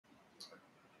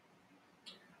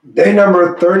Day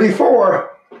number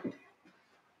 34.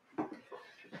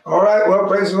 All right, well,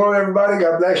 praise the Lord, everybody.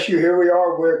 God bless you. Here we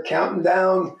are. We're counting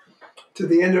down to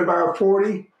the end of our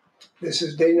 40. This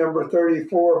is day number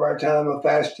 34 of our time of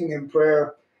fasting and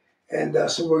prayer. And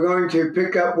so we're going to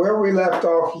pick up where we left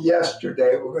off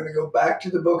yesterday. We're going to go back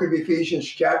to the book of Ephesians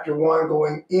chapter 1,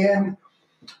 going in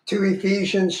to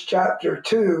Ephesians chapter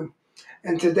 2.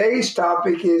 And today's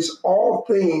topic is all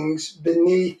things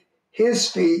beneath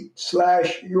his feet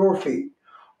 / your feet.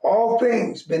 All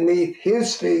things beneath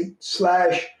his feet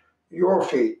 / your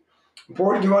feet.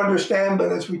 Important to understand,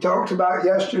 but as we talked about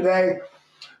yesterday,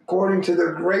 according to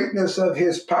the greatness of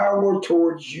his power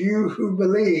towards you who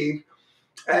believe,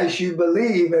 as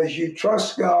you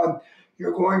trust God,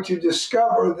 you're going to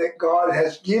discover that God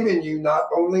has given you not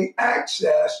only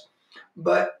access,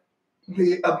 but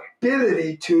the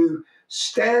ability to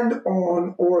stand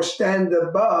on or stand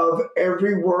above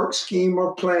every work, scheme,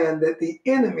 or plan that the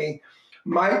enemy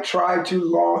might try to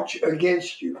launch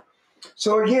against you.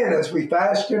 So again, as we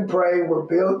fast and pray,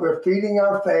 we're feeding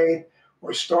our faith,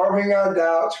 we're starving our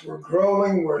doubts, we're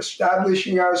growing, we're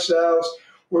establishing ourselves,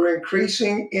 we're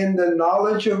increasing in the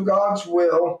knowledge of God's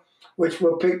will, which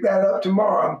we'll pick that up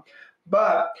tomorrow.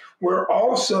 But we're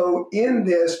also in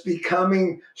this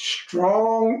becoming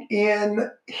strong in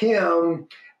him,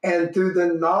 and through the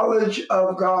knowledge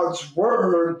of God's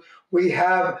word, we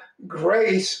have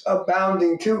grace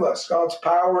abounding to us, God's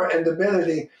power and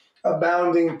ability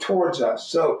abounding towards us.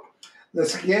 So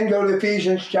let's again go to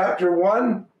Ephesians chapter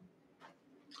 1.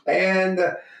 And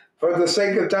for the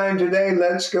sake of time today,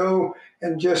 let's go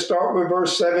and just start with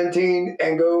verse 17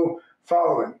 and go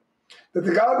following. That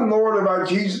the God and Lord of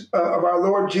our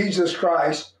Lord Jesus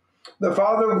Christ, the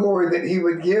Father of glory, that he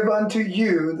would give unto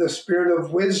you the spirit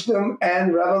of wisdom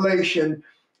and revelation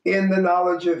in the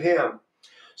knowledge of him,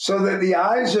 so that the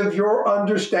eyes of your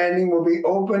understanding will be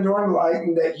opened or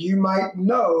enlightened, that you might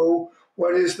know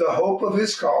what is the hope of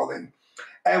his calling,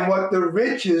 and what the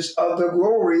riches of the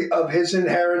glory of his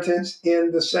inheritance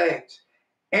in the saints,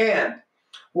 and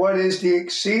what is the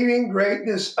exceeding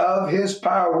greatness of his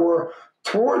power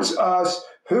towards us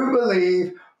who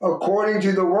believe, according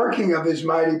to the working of his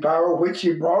mighty power, which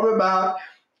he brought about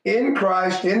in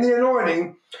Christ, in the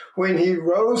anointing, when he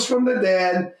rose from the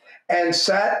dead and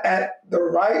sat at the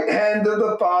right hand of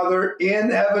the Father in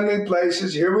heavenly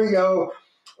places. Here we go.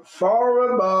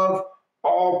 Far above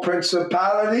all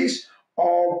principalities,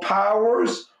 all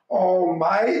powers, all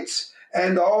mights,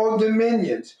 and all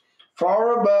dominions,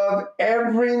 far above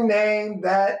every name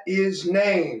that is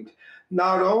named,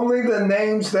 not only the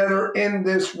names that are in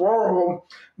this world,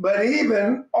 but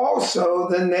even also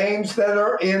the names that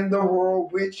are in the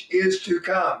world which is to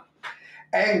come.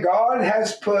 And God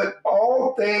has put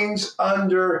all things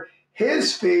under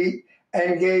his feet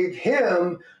and gave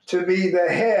him to be the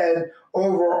head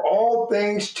over all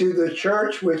things to the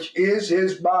church, which is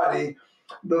his body,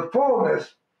 the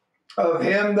fullness of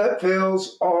him that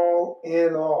fills all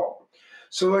in all.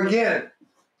 So again,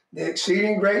 the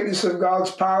exceeding greatness of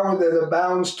God's power that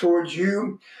abounds towards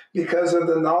you because of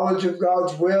the knowledge of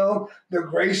God's will, the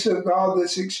grace of God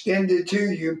that's extended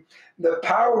to you, the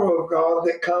power of God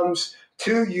that comes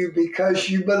to you because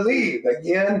you believe.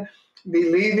 Again,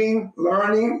 believing,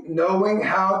 learning, knowing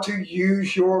how to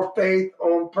use your faith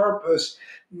on purpose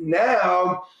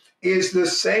now is the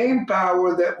same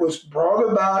power that was brought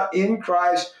about in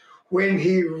Christ when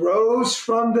he rose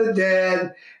from the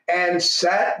dead and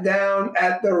sat down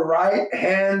at the right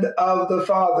hand of the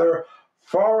Father,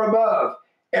 far above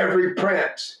every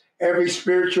prince, every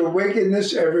spiritual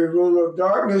wickedness, every ruler of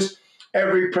darkness,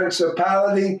 every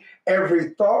principality,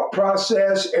 every thought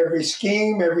process, every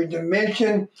scheme, every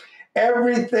dimension,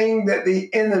 everything that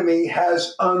the enemy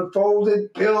has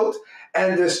unfolded, built,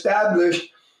 and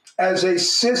established as a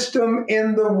system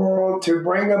in the world to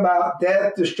bring about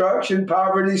death, destruction,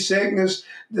 poverty, sickness,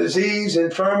 disease,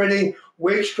 infirmity,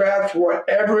 witchcraft,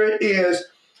 whatever it is,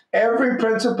 every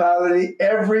principality,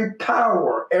 every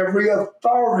power, every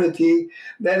authority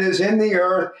that is in the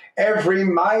earth, every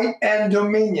might and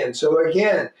dominion. So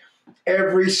again,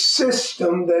 every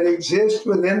system that exists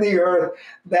within the earth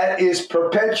that is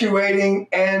perpetuating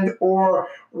and or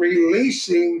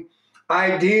releasing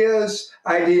ideas,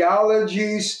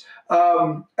 ideologies,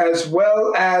 as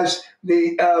well as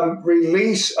the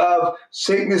release of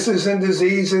sicknesses and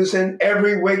diseases and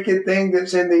every wicked thing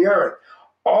that's in the earth.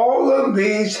 All of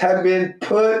these have been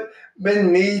put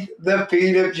beneath the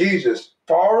feet of Jesus,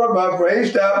 far above,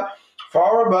 raised up,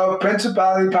 far above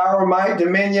principality, power, might,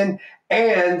 dominion,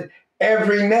 and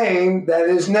every name that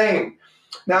is named.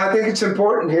 Now, I think it's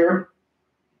important here,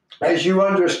 as you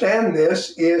understand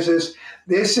this, is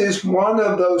This is one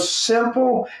of those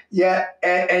simple yet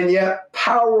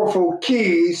powerful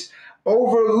keys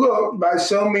overlooked by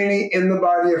so many in the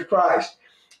body of Christ.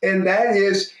 And that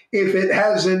is, if it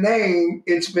has a name,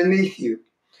 it's beneath you.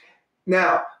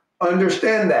 Now,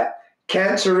 understand that.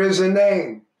 Cancer is a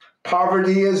name.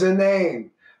 Poverty is a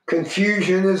name.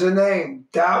 Confusion is a name.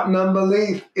 Doubt and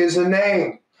unbelief is a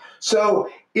name. So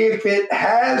if it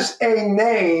has a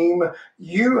name,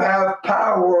 you have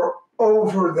power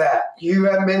over that. You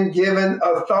have been given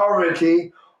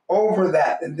authority over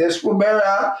that. And this will bear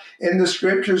out in the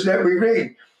scriptures that we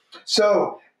read.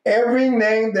 So every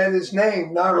name that is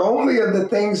named, not only of the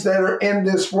things that are in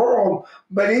this world,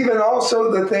 but even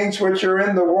also the things which are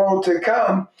in the world to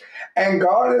come. And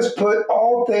God has put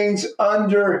all things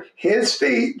under his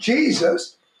feet,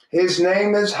 Jesus. His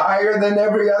name is higher than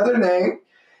every other name,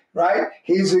 right?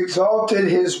 He's exalted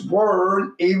his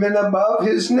word even above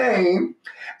his name,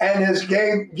 and has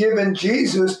given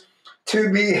Jesus to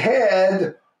be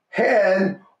head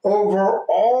over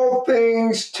all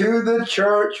things to the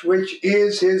church, which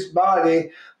is his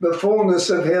body, the fullness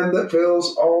of him that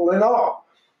fills all in all.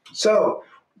 So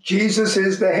Jesus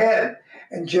is the head.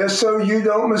 And just so you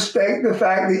don't mistake the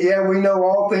fact that, yeah, we know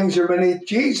all things are beneath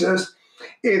Jesus,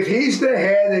 if he's the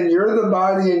head and you're the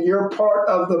body and you're part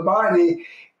of the body,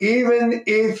 even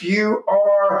if you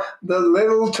are the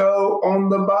little toe on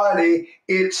the body,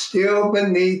 it's still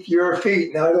beneath your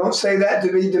feet. Now, I don't say that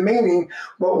to be demeaning,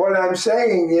 but what I'm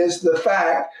saying is the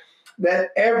fact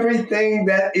that everything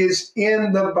that is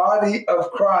in the body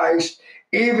of Christ,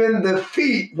 even the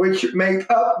feet which make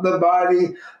up the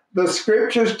body, the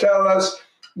scriptures tell us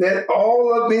that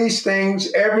all of these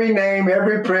things, every name,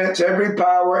 every prince, every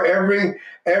power, every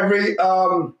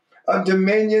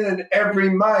dominion, and every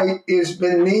might is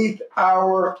beneath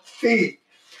our feet.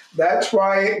 That's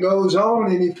why it goes on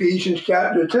in Ephesians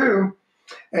chapter 2,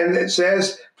 and it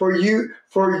says, for you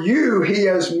he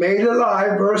has made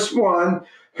alive, verse 1,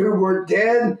 who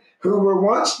were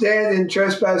once dead in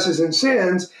trespasses and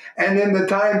sins, and in the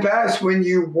time past when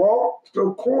you walked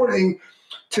according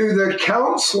to the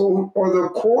counsel or the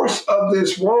course of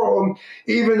this world,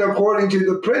 even according to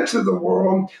the prince of the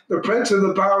world, the prince of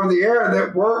the power of the air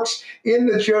that works in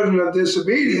the children of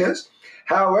disobedience.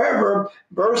 However,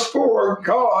 verse 4,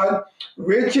 God,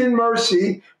 rich in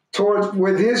mercy,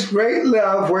 with his great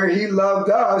love, where he loved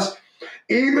us,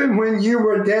 even when you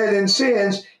were dead in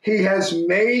sins, he has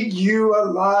made you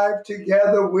alive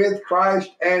together with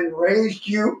Christ and raised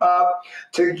you up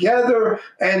together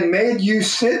and made you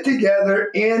sit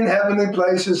together in heavenly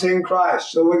places in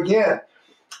Christ. So again,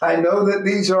 I know that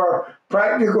these are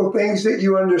practical things that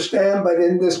you understand, but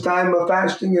in this time of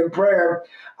fasting and prayer,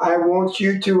 I want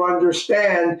you to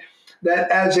understand that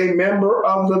as a member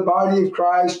of the body of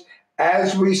Christ,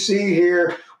 as we see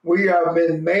here, we have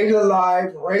been made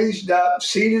alive, raised up,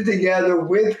 seated together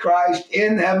with Christ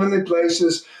in heavenly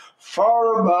places,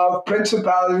 far above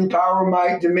principality, power,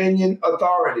 might, dominion,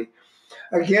 authority.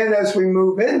 Again, as we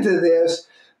move into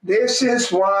this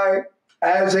is why,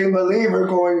 as a believer,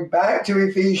 going back to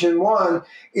Ephesians 1,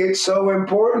 it's so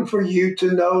important for you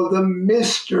to know the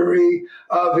mystery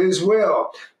of his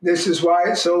will. This is why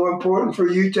it's so important for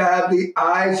you to have the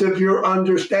eyes of your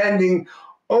understanding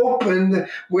opened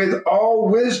with all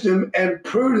wisdom and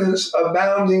prudence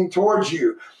abounding towards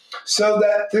you, so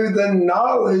that through the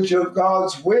knowledge of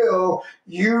God's will,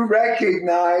 you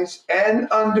recognize and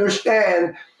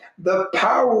understand the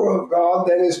power of God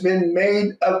that has been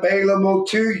made available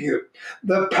to you,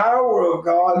 the power of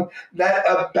God that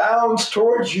abounds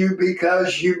towards you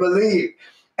because you believe.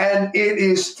 And it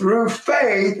is through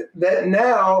faith that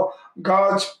now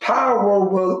God's power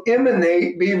will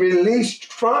emanate, be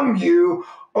released from you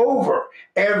over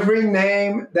every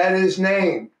name that is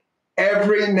named.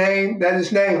 Every name that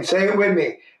is named. Say it with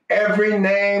me. Every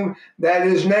name that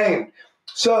is named.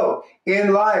 So,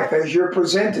 in life, as you're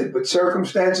presented with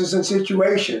circumstances and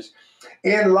situations,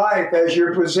 in life, as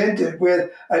you're presented with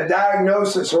a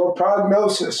diagnosis or a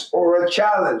prognosis or a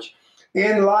challenge,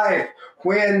 in life,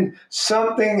 when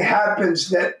something happens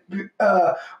that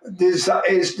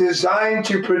is designed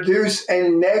to produce a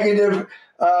negative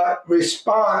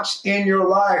response in your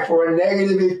life, or a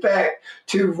negative effect,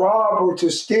 to rob or to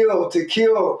steal, to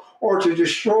kill or to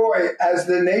destroy, as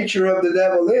the nature of the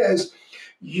devil is,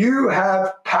 you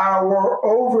have power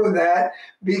over that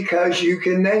because you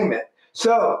can name it.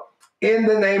 So, in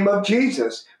the name of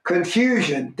Jesus,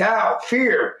 confusion, doubt,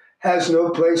 fear has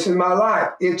no place in my life.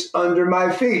 It's under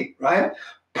my feet, right?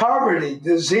 Poverty,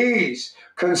 disease,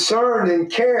 concern,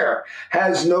 and care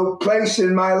has no place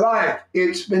in my life.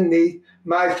 It's beneath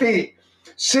my feet.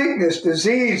 Sickness,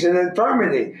 disease, and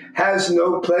infirmity has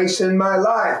no place in my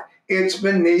life. it's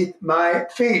beneath my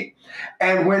feet.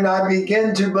 And when I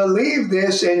begin to believe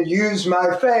this and use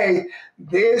my faith,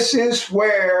 this is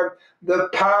where the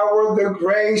power, the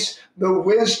grace, the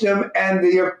wisdom, and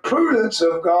the prudence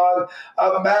of God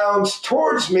abounds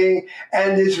towards me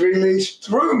and is released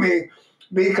through me.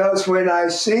 Because when I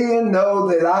see and know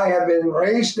that I have been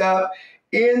raised up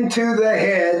into the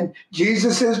head,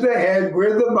 Jesus is the head,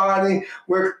 we're the body,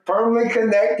 we're firmly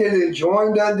connected and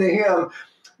joined unto him,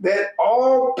 that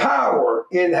all power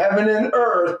in heaven and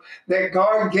earth that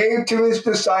God gave to his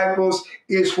disciples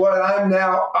is what I'm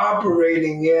now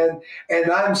operating in,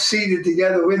 and I'm seated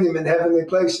together with him in heavenly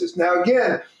places. Now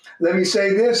again, let me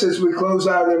say this as we close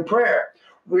out in prayer.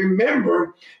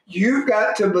 Remember, you've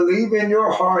got to believe in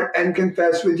your heart and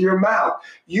confess with your mouth.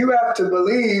 You have to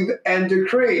believe and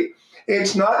decree.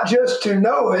 It's not just to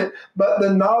know it, but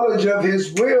the knowledge of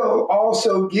his will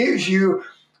also gives you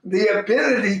the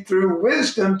ability through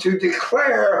wisdom to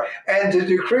declare and to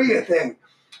decree a thing.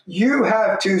 You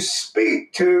have to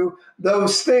speak to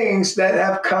those things that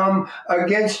have come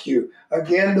against you.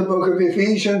 Again, the book of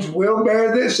Ephesians will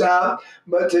bear this out,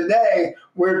 but today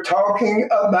we're talking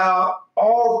about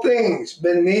all things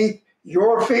beneath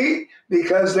your feet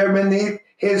because they're beneath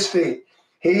his feet.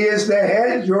 He is the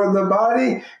head, you're the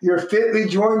body, you're fitly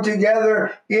joined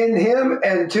together in him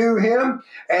and to him,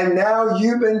 and now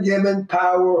you've been given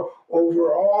power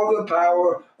over all the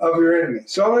power of your enemy.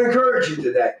 So I'm going to encourage you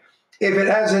today. If it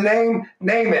has a name,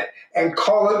 name it and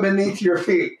call it beneath your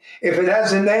feet. If it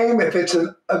has a name, if it's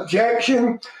an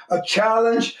objection, a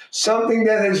challenge, something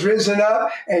that has risen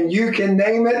up and you can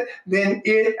name it, then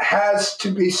it has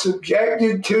to be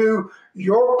subjected to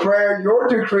your prayer, your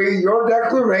decree, your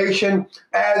declaration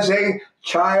as a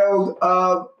child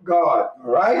of God.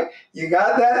 All right? You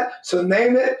got that? So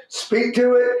name it, speak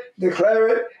to it, declare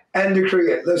it, and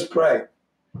decree it. Let's pray.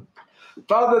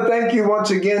 Father, thank you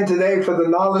once again today for the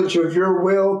knowledge of your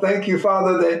will. Thank you,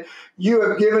 Father, that you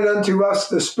have given unto us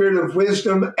the spirit of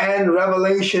wisdom and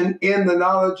revelation in the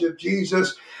knowledge of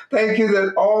Jesus. Thank you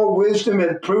that all wisdom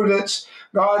and prudence,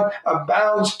 God,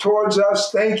 abounds towards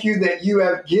us. Thank you that you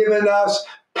have given us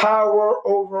power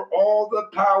over all the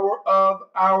power of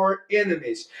our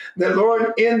enemies. That,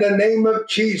 Lord, in the name of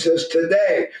Jesus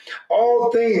today,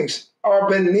 all things are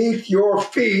beneath your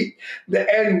feet,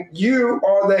 and you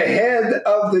are the head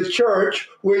of the church,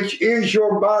 which is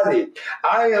your body.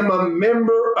 I am a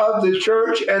member of the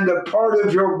church and a part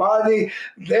of your body.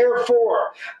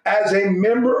 Therefore, as a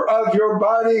member of your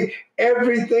body,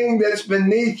 everything that's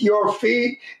beneath your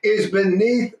feet is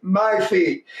beneath my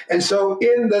feet. And so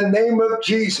in the name of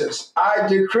Jesus, I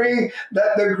decree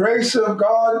that the grace of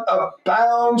God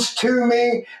abounds to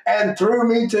me and through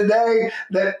me today,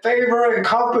 that favor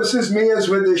encompasses me as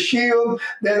with a shield,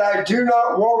 that I do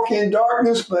not walk in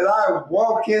darkness, but I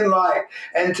walk in light.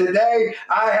 And today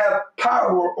I have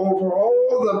power over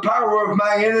all the power of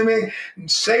my enemy,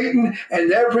 Satan,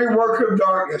 and every work of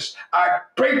darkness. I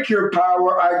break your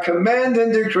power. I command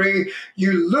and decree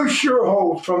you loose your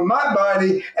hold from my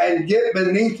body and get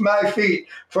beneath my feet.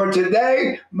 For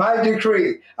today, my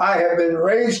decree, I have been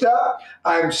raised up.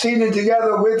 I'm seated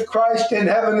together with Christ in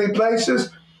heavenly places,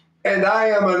 and I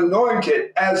am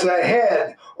anointed as a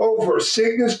head over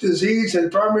sickness, disease,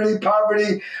 infirmity,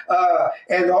 poverty,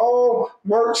 and all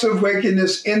works of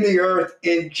wickedness in the earth,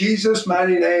 in Jesus'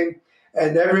 mighty name.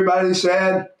 And everybody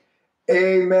said,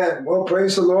 amen. Well,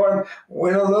 praise the Lord.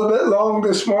 Went a little bit long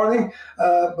this morning,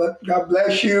 but God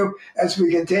bless you as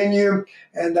we continue,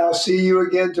 and I'll see you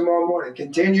again tomorrow morning.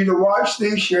 Continue to watch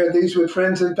these, share these with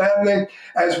friends and family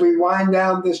as we wind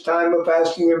down this time of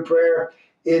fasting and prayer.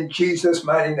 In Jesus'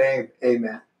 mighty name,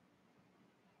 amen.